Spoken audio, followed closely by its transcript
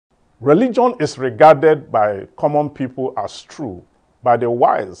Religion is regarded by common people as true, by the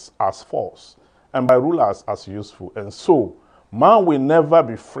wise as false, and by rulers as useful. And so, man will never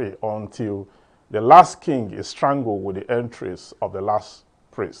be free until the last king is strangled with the entrails of the last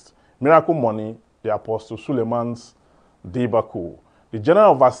priest. Miracle Money, the Apostle Suleiman'S Debacle. The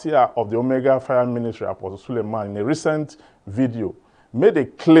general overseer of the Omega Fire Ministry, Apostle Suleiman, in a recent video, made a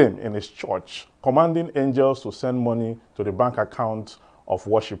claim in his church commanding angels to send money to the bank account of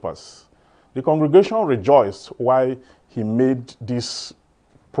worshippers. The congregation rejoiced while he made this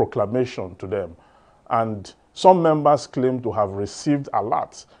proclamation to them, and some members claimed to have received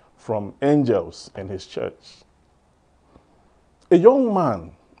alerts from angels in his church. A young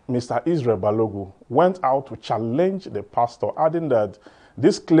man, Mr. Israel Balogu, went out to challenge the pastor, adding that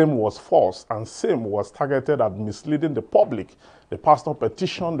this claim was false and same was targeted at misleading the public. The pastor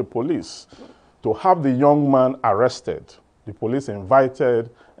petitioned the police to have the young man arrested. The police invited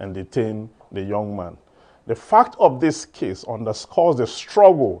and detained the young man. The fact of this case underscores the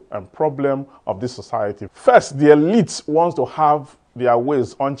struggle and problem of this society. First, the elite wants to have their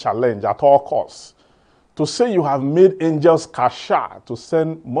ways unchallenged at all costs. To say you have made angels kasha to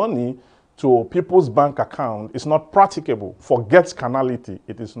send money to people's bank account is not practicable. Forget carnality.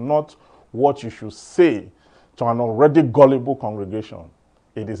 It is not what you should say to an already gullible congregation.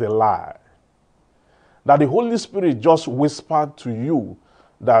 It is a lie. That the Holy Spirit just whispered to you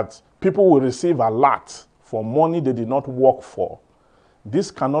that people will receive a lot for money they did not work for.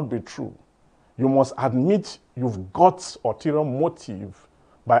 This cannot be true. You must admit you've got ulterior motive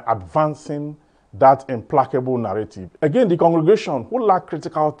by advancing that implacable narrative. Again, the congregation who lack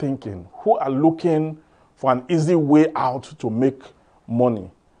critical thinking, who are looking for an easy way out to make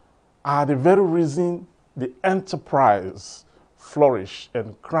money, are the very reason the enterprise flourished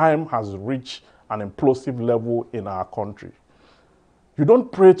and crime has reached an implosive level in our country. You don't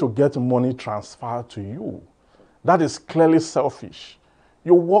pray to get money transferred to you. That is clearly selfish.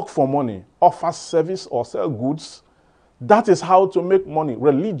 You work for money, offer service or sell goods. That is how to make money.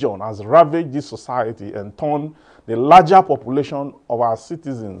 Religion has ravaged this society and turned the larger population of our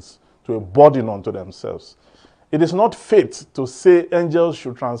citizens to a burden unto themselves. It is not faith to say angels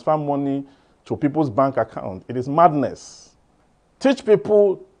should transfer money to people's bank account. It is madness. Teach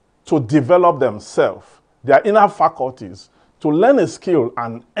people to develop themselves, their inner faculties, to learn a skill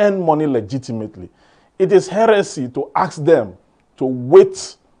and earn money legitimately. It is heresy to ask them to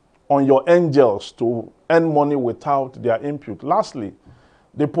wait on your angels to earn money without their input. Lastly,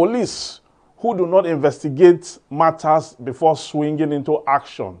 the police who do not investigate matters before swinging into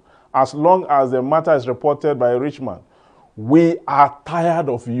action, as long as the matter is reported by a rich man. We are tired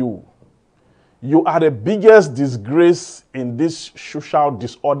of you. You are the biggest disgrace in this social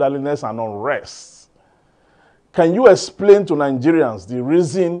disorderliness and unrest. Can you explain to Nigerians the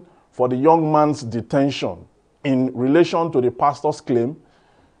reason for the young man's detention in relation to the pastor's claim?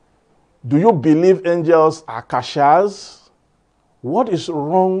 Do you believe angels are kashas? What is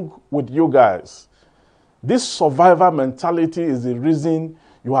wrong with you guys? This survivor mentality is the reason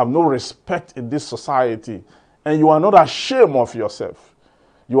you have no respect in this society, and you are not ashamed of yourself.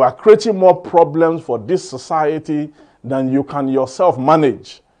 You are creating more problems for this society than you can yourself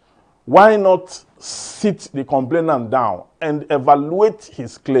manage. Why not sit the complainant down and evaluate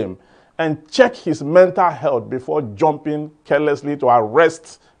his claim and check his mental health before jumping carelessly to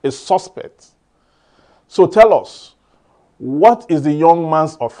arrest a suspect? So tell us, what is the young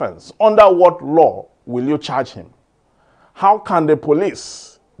man's offense? Under what law will you charge him? How can the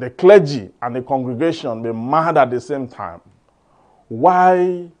police, the clergy, and the congregation be mad at the same time?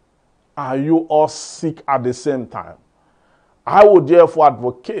 Why are you all sick at the same time? I would therefore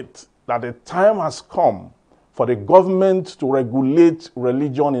advocate that the time has come for the government to regulate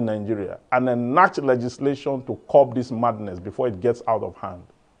religion in Nigeria and enact legislation to curb this madness before it gets out of hand.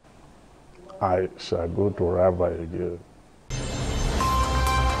 I shall go to Rabbi again.